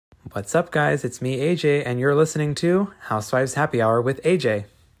What's up, guys? It's me, AJ, and you're listening to Housewives Happy Hour with AJ.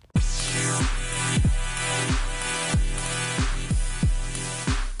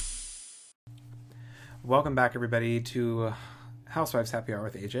 Welcome back, everybody, to Housewives Happy Hour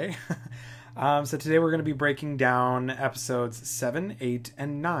with AJ. So today we're going to be breaking down episodes 7, 8,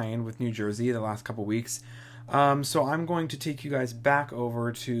 and 9 with New Jersey the last couple weeks. So I'm going to take you guys back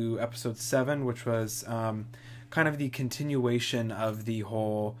over to episode 7, which was kind of the continuation of the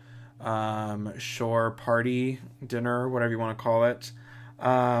whole shore party, dinner, whatever you want to call it.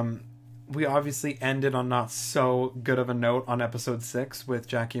 We obviously ended on not so good of a note on episode 6 with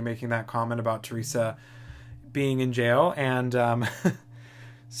Jackie making that comment about Teresa being in jail. And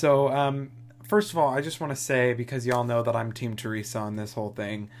so first of all, I just want to say, because y'all know that I'm Team Teresa on this whole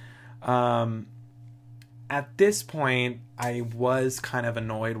thing, at this point I was kind of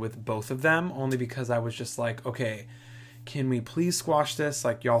annoyed with both of them, only because I was just like, okay, can we please squash this?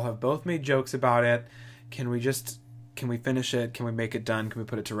 Like, y'all have both made jokes about it. Can we finish it? Can we make it done? Can we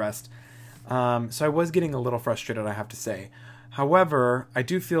put it to rest? So I was getting a little frustrated, I have to say. However, I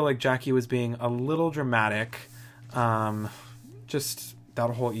do feel like Jackie was being a little dramatic, just that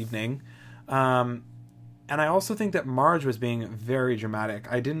whole evening. And I also think that Marge was being very dramatic.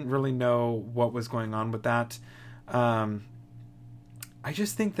 I didn't really know what was going on with that. I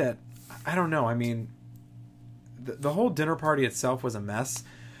just think that, I don't know, I mean, the whole dinner party itself was a mess.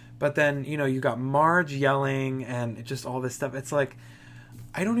 But then, you know, you got Marge yelling and just all this stuff. It's like,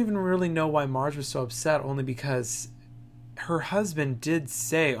 I don't even really know why Marge was so upset, only because her husband did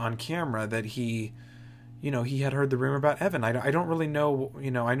say on camera that he had heard the rumor about Evan. I don't really know,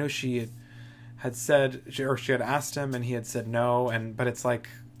 I know she had said, or she had asked him and he had said no. But it's like,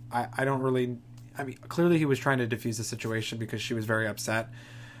 I don't really, I mean, clearly he was trying to diffuse the situation because she was very upset.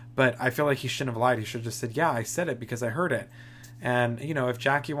 But I feel like he shouldn't have lied. He should have just said, yeah, I said it because I heard it. And, if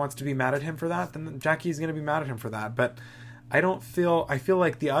Jackie wants to be mad at him for that, then Jackie's going to be mad at him for that. But I feel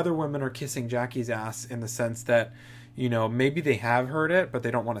like the other women are kissing Jackie's ass in the sense that, maybe they have heard it, but they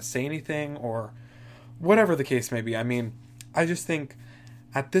don't want to say anything, or whatever the case may be. I mean, I just think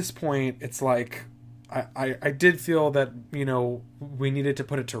at this point, it's like, I did feel that, we needed to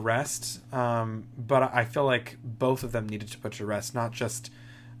put it to rest. But I feel like both of them needed to put it to rest, not just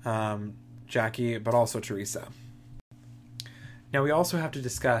Jackie, but also Teresa. Now, we also have to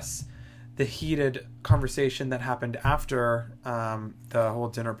discuss the heated conversation that happened after the whole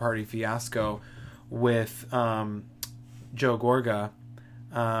dinner party fiasco with Joe Gorga,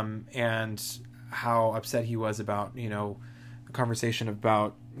 and how upset he was about, the conversation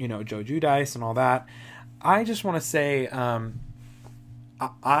about, Joe Giudice and all that. I just want to say,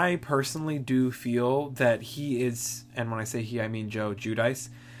 I personally do feel that he is, and when I say he, I mean Joe Giudice,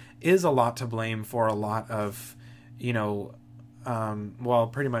 is a lot to blame for a lot of,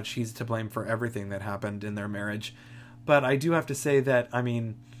 pretty much he's to blame for everything that happened in their marriage. But I do have to say that, I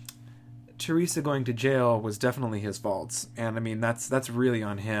mean, Teresa going to jail was definitely his fault. And I mean, that's really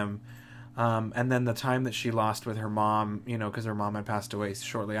on him. And then the time that she lost with her mom, because her mom had passed away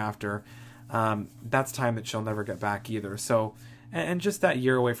shortly after, that's time that she'll never get back either. So, and just that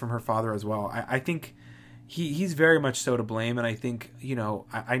year away from her father as well. I think he's very much so to blame. And I think,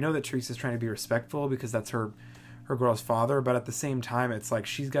 I know that Teresa's trying to be respectful because that's her girl's father, but at the same time, it's like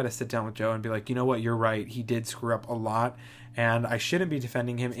she's got to sit down with Joe and be like, you know what, you're right, he did screw up a lot, and I shouldn't be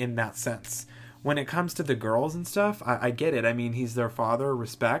defending him in that sense. When it comes to the girls and stuff, I get it. I mean, he's their father,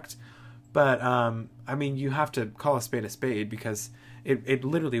 respect, but I mean, you have to call a spade because it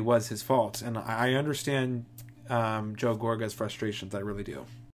literally was his fault, and I understand Joe Gorga's frustrations, I really do.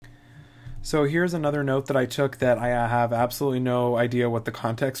 So here's another note that I took that I have absolutely no idea what the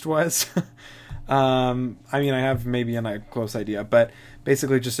context was. I mean, I have maybe a close idea, but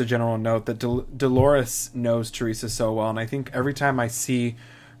basically just a general note that Dolores knows Teresa so well. And I think every time I see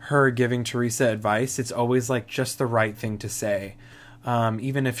her giving Teresa advice, it's always like just the right thing to say.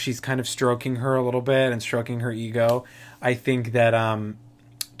 Even if she's kind of stroking her a little bit and stroking her ego, I think that,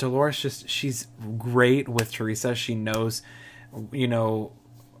 Dolores she's great with Teresa. She knows,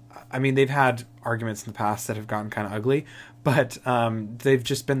 I mean, they've had arguments in the past that have gotten kind of ugly, but they've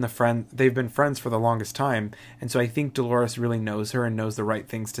just been they've been friends for the longest time. And so I think Dolores really knows her and knows the right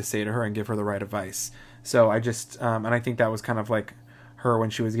things to say to her and give her the right advice. So I just, and I think that was kind of like her when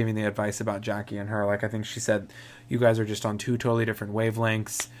she was giving the advice about Jackie and her. Like, I think she said, you guys are just on two totally different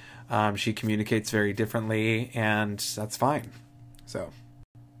wavelengths. She communicates very differently, and that's fine. So,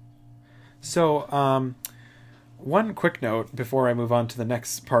 one quick note before I move on to the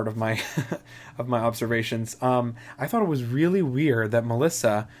next part of my of my observations. I thought it was really weird that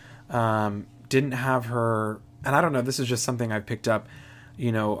Melissa didn't have her, and I don't know, this is just something I picked up.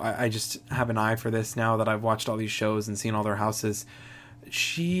 I just have an eye for this now that I've watched all these shows and seen all their houses.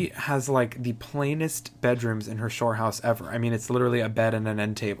 She has like the plainest bedrooms in her shore house ever. I mean, it's literally a bed and an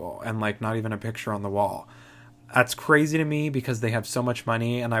end table and like not even a picture on the wall. That's crazy to me because they have so much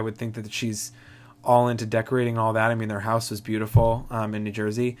money, and I would think that she's all into decorating and all that. I mean, their house was beautiful in New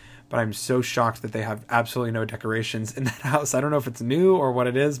Jersey, but I'm so shocked that they have absolutely no decorations in that house. I don't know if it's new or what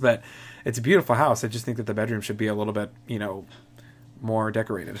it is, but it's a beautiful house. I just think that the bedroom should be a little bit, more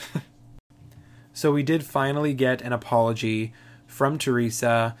decorated. So we did finally get an apology from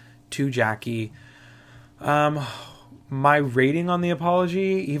Teresa to Jackie. My rating on the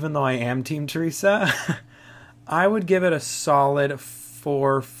apology, even though I am Team Teresa, I would give it a solid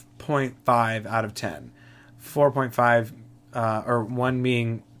 4.5 out of 10. 4.5, or 1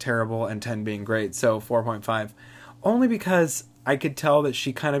 being terrible and 10 being great, so 4.5. Only because I could tell that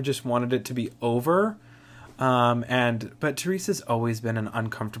she kind of just wanted it to be over. But Teresa's always been an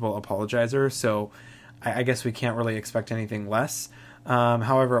uncomfortable apologizer, so I guess we can't really expect anything less.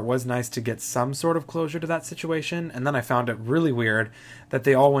 However, it was nice to get some sort of closure to that situation. And then I found it really weird that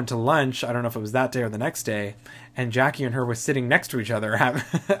they all went to lunch. I don't know if it was that day or the next day. And Jackie and her were sitting next to each other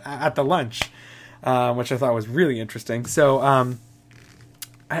at the lunch, which I thought was really interesting. So,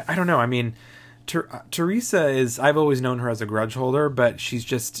 I don't know. I mean, Teresa I've always known her as a grudge holder, but she's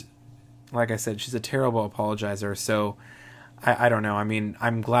just, like I said, she's a terrible apologizer. So I don't know. I mean,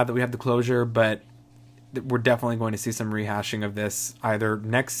 I'm glad that we have the closure, but we're definitely going to see some rehashing of this either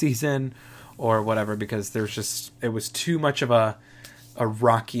next season or whatever, because it was too much of a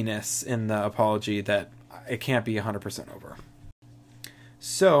rockiness in the apology that it can't be 100% over.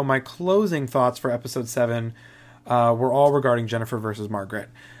 So my closing thoughts for episode 7 were all regarding Jennifer versus Margaret.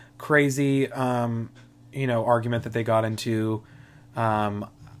 Crazy, argument that they got into.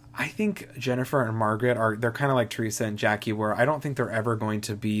 I think Jennifer and Margaret they're kind of like Teresa and Jackie, where I don't think they're ever going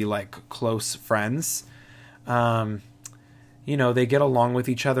to be like close friends. They get along with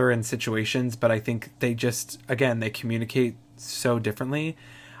each other in situations, but I think they communicate so differently.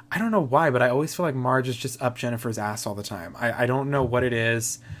 I don't know why, but I always feel like Marge is just up Jennifer's ass all the time. I don't know what it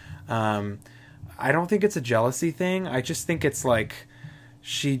is. I don't think it's a jealousy thing. I just think it's like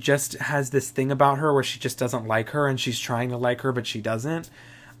she just has this thing about her where she just doesn't like her, and she's trying to like her, but she doesn't.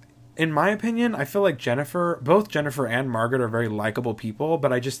 In my opinion, I feel like both Jennifer and Margaret are very likable people,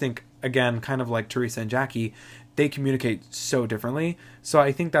 but I just think, again, kind of like Teresa and Jackie, they communicate so differently. So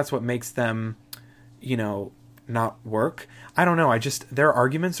I think that's what makes them, not work. I don't know. Their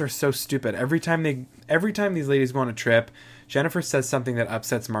arguments are so stupid. Every time these ladies go on a trip, Jennifer says something that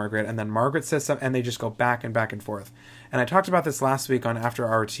upsets Margaret, and then Margaret says something, and they just go back and forth. And I talked about this last week on After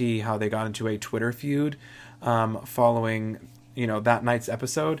RT, how they got into a Twitter feud, following, that night's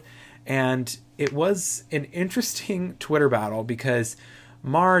episode. And it was an interesting Twitter battle because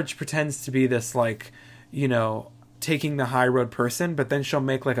Marge pretends to be this, like, taking the high road person, but then she'll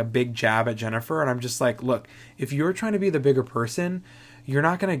make like a big jab at Jennifer. And I'm just like, look, if you're trying to be the bigger person, you're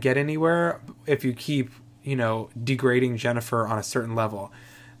not going to get anywhere if you keep, degrading Jennifer on a certain level.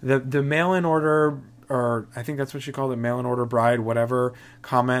 The mail-in order, or I think that's what she called it, mail-in order bride, whatever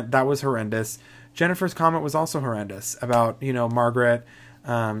comment, that was horrendous. Jennifer's comment was also horrendous about, Margaret.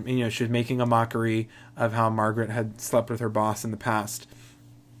 She was making a mockery of how Margaret had slept with her boss in the past.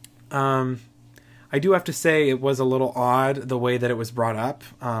 I do have to say it was a little odd the way that it was brought up,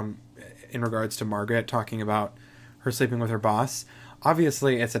 in regards to Margaret talking about her sleeping with her boss.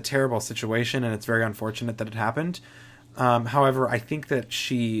 Obviously, it's a terrible situation and it's very unfortunate that it happened. However, I think that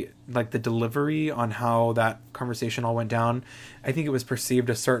the delivery on how that conversation all went down, I think it was perceived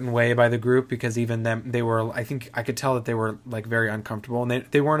a certain way by the group, because even them, I think I could tell that they were like very uncomfortable, and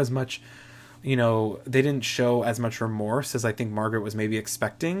they weren't as much, they didn't show as much remorse as I think Margaret was maybe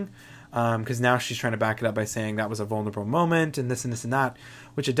expecting. Because now she's trying to back it up by saying that was a vulnerable moment and this and this and that,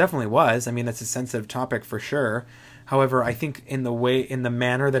 which it definitely was. I mean, that's a sensitive topic for sure. However, I think in the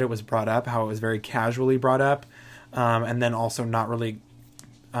manner that it was brought up, how it was very casually brought up, and then also not really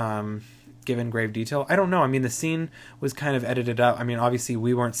given grave detail. I don't know. I mean, the scene was kind of edited up. I mean, obviously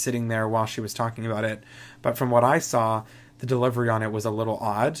we weren't sitting there while she was talking about it, but from what I saw, the delivery on it was a little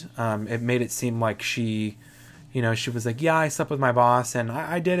odd. It made it seem like she was like, yeah, I slept with my boss and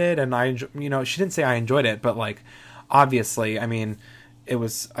I did it. And she didn't say I enjoyed it, but like, obviously, I mean, it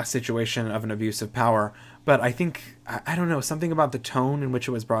was a situation of an abuse of power. But I think, I don't know, something about the tone in which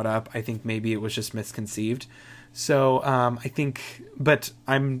it was brought up, I think maybe it was just misconceived. So I think, but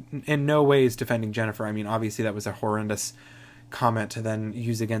I'm in no ways defending Jennifer. I mean, obviously that was a horrendous comment to then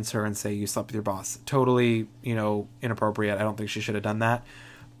use against her and say you slept with your boss. Totally, inappropriate. I don't think she should have done that.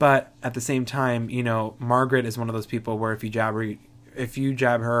 But at the same time, Margaret is one of those people where if you jab her, if you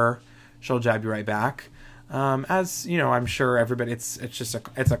jab her, she'll jab you right back. As you know, I'm sure everybody, it's just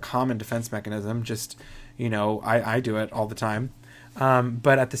it's a common defense mechanism. Just, you know, I do it all the time.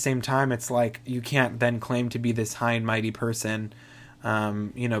 But at the same time, it's like you can't then claim to be this high and mighty person,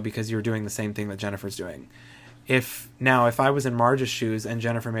 you know, because you're doing the same thing that Jennifer's doing. If I was in Marge's shoes and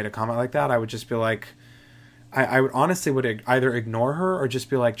Jennifer made a comment like that, I would just be like, I would honestly either ignore her or just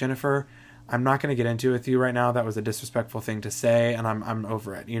be like, Jennifer, I'm not going to get into it with you right now. That was a disrespectful thing to say, and I'm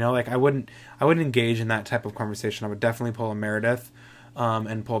over it. You know, like I wouldn't engage in that type of conversation. I would definitely pull a Meredith,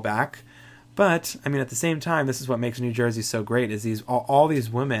 and pull back. But I mean, at the same time, this is what makes New Jersey so great: is all these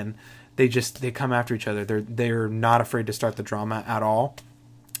women, they come after each other. They're not afraid to start the drama at all.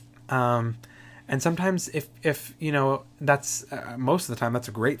 And sometimes if you know, that's most of the time, that's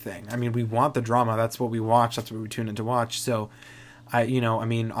a great thing. I mean, we want the drama. That's what we watch. That's what we tune in to watch. So, I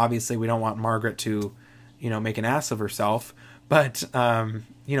mean, obviously we don't want Margaret to, you know, make an ass of herself, but,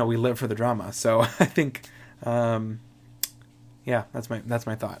 you know, we live for the drama. So I think, yeah, that's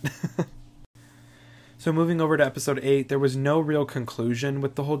my thought. So moving over to episode 8, there was no real conclusion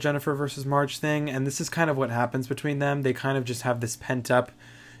with the whole Jennifer versus Marge thing. And this is kind of what happens between them. They kind of just have this pent up,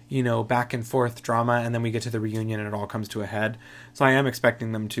 you know, back and forth drama, and then we get to the reunion and it all comes to a head. So I am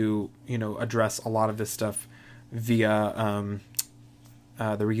expecting them to, you know, address a lot of this stuff via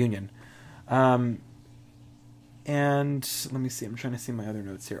the reunion. And let me see, I'm trying to see my other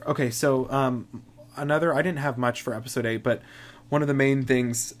notes here. Okay, so I didn't have much for episode 8, but one of the main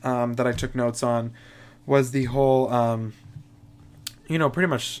things that I took notes on was the whole, you know, pretty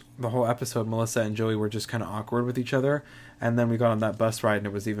much the whole episode, Melissa and Joey were just kind of awkward with each other. And then we got on that bus ride and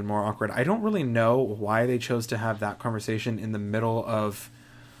it was even more awkward. I don't really know why they chose to have that conversation in the middle of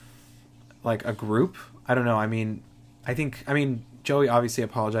like a group. I don't know. I mean, Joey obviously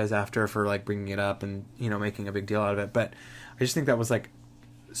apologized after for like bringing it up and, you know, making a big deal out of it. But I just think that was like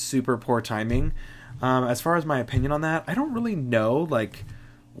super poor timing. As far as my opinion on that, I don't really know like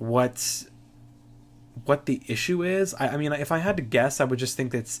what the issue is. I mean, if I had to guess, I would just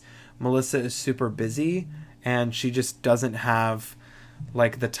think that Melissa is super busy and she just doesn't have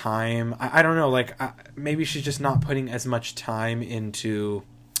like the time. I don't know, like maybe she's just not putting as much time into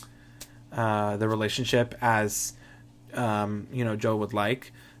the relationship as you know, Joe would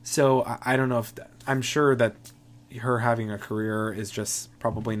like. So I don't know if I'm sure that her having a career is just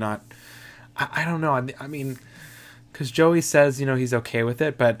probably not. I don't know. I mean, because Joey says, you know, he's okay with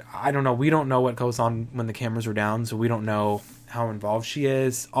it, but I don't know. We don't know what goes on when the cameras are down, so we don't know how involved she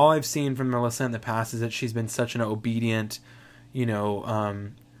is. All I've seen from Melissa in the past is that she's been such an obedient, you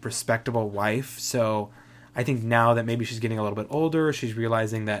know, respectable wife. So I think now that maybe she's getting a little bit older, she's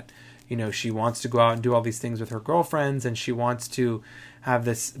realizing that, you know, she wants to go out and do all these things with her girlfriends, and she wants to have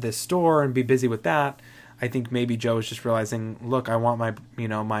this store and be busy with that. I think maybe Joe is just realizing, look, I want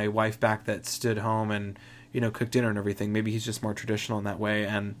my wife back that stood home and, you know, cooked dinner and everything. Maybe he's just more traditional in that way,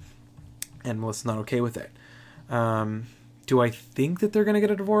 and Melissa's not okay with it. Do I think that they're going to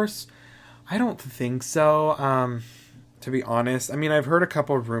get a divorce? I don't think so, to be honest. I mean, I've heard a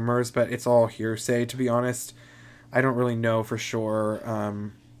couple of rumors, but it's all hearsay, to be honest. I don't really know for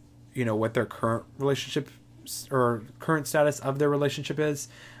sure, you know, what their current relationship or current status of their relationship is.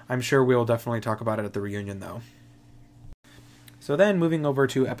 I'm sure we'll definitely talk about it at the reunion, though. So then moving over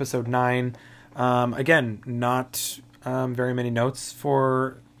to episode 9, again, not very many notes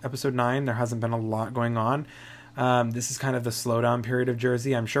for episode 9. There hasn't been a lot going on. This is kind of the slowdown period of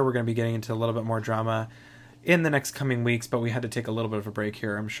Jersey. I'm sure we're going to be getting into a little bit more drama in the next coming weeks, but we had to take a little bit of a break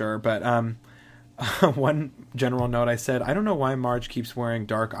here, I'm sure. But one general note, I said, I don't know why Marge keeps wearing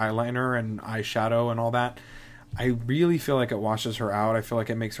dark eyeliner and eyeshadow and all that. I really feel like it washes her out. I feel like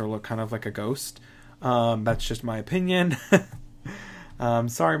it makes her look kind of like a ghost. That's just my opinion.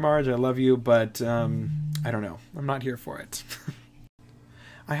 Sorry, Marge, I love you, but I don't know. I'm not here for it.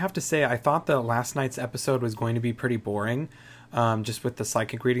 I have to say, I thought the last night's episode was going to be pretty boring, just with the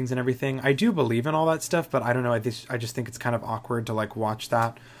psychic readings and everything. I do believe in all that stuff, but I don't know. I just think it's kind of awkward to like watch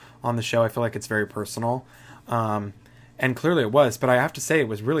that on the show. I feel like it's very personal. And clearly it was, but I have to say it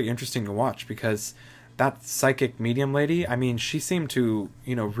was really interesting to watch because that psychic medium lady, I mean, she seemed to,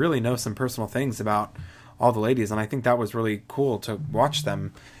 you know, really know some personal things about all the ladies, and I think that was really cool to watch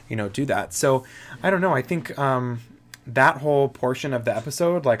them, you know, do that. So I don't know. I think that whole portion of the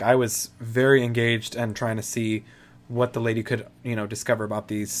episode, like, I was very engaged and trying to see what the lady could, you know, discover about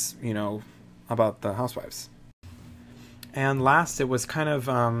these, you know, about the housewives. And last, it was kind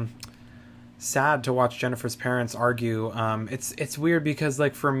of sad to watch Jennifer's parents argue. It's weird because,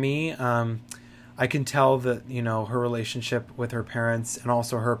 like, for me, I can tell that, you know, her relationship with her parents and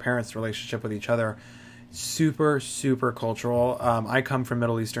also her parents' relationship with each other super, super cultural. I come from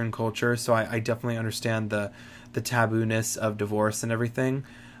Middle Eastern culture, so I definitely understand the taboo-ness of divorce and everything.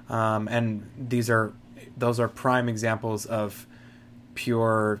 And those are prime examples of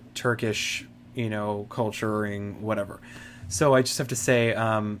pure Turkish, culturing, whatever. So I just have to say,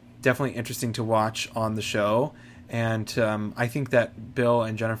 definitely interesting to watch on the show. And I think that Bill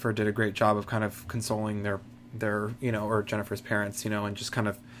and Jennifer did a great job of kind of consoling their or Jennifer's parents, and just kind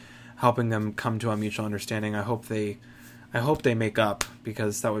of helping them come to a mutual understanding. I hope they make up,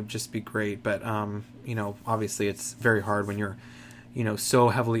 because that would just be great. But obviously it's very hard when you're so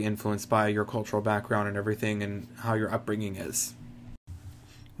heavily influenced by your cultural background and everything and how your upbringing is.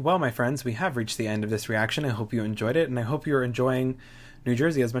 Well, my friends, we have reached the end of this reaction. I hope you enjoyed it, and I hope you're enjoying New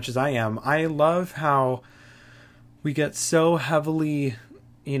Jersey as much as I am. I love how we get so heavily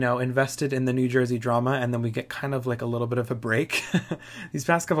invested in the New Jersey drama, and then we get kind of like a little bit of a break. These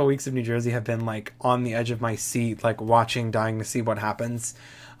past couple of weeks of New Jersey have been like on the edge of my seat, like watching, dying to see what happens.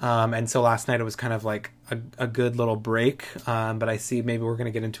 And so last night it was kind of like a good little break. But I see maybe we're going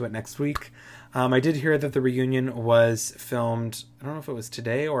to get into it next week. I did hear that the reunion was filmed. I don't know if it was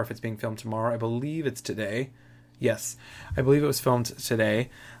today or if it's being filmed tomorrow. I believe it's today. Yes, I believe it was filmed today.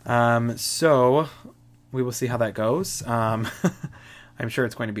 So we will see how that goes. I'm sure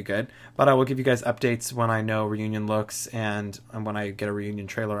it's going to be good, but I will give you guys updates when I know reunion looks, and when I get a reunion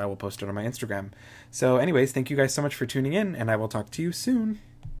trailer, I will post it on my Instagram. So anyways, thank you guys so much for tuning in, and I will talk to you soon.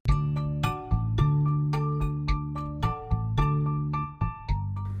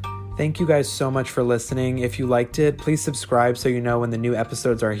 Thank you guys so much for listening. If you liked it, please subscribe so you know when the new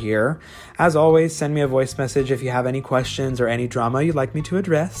episodes are here. As always, send me a voice message if you have any questions or any drama you'd like me to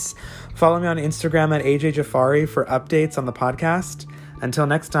address. Follow me on Instagram at AJ Jafari for updates on the podcast. Until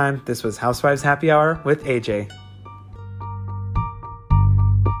next time, this was Housewives Happy Hour with AJ.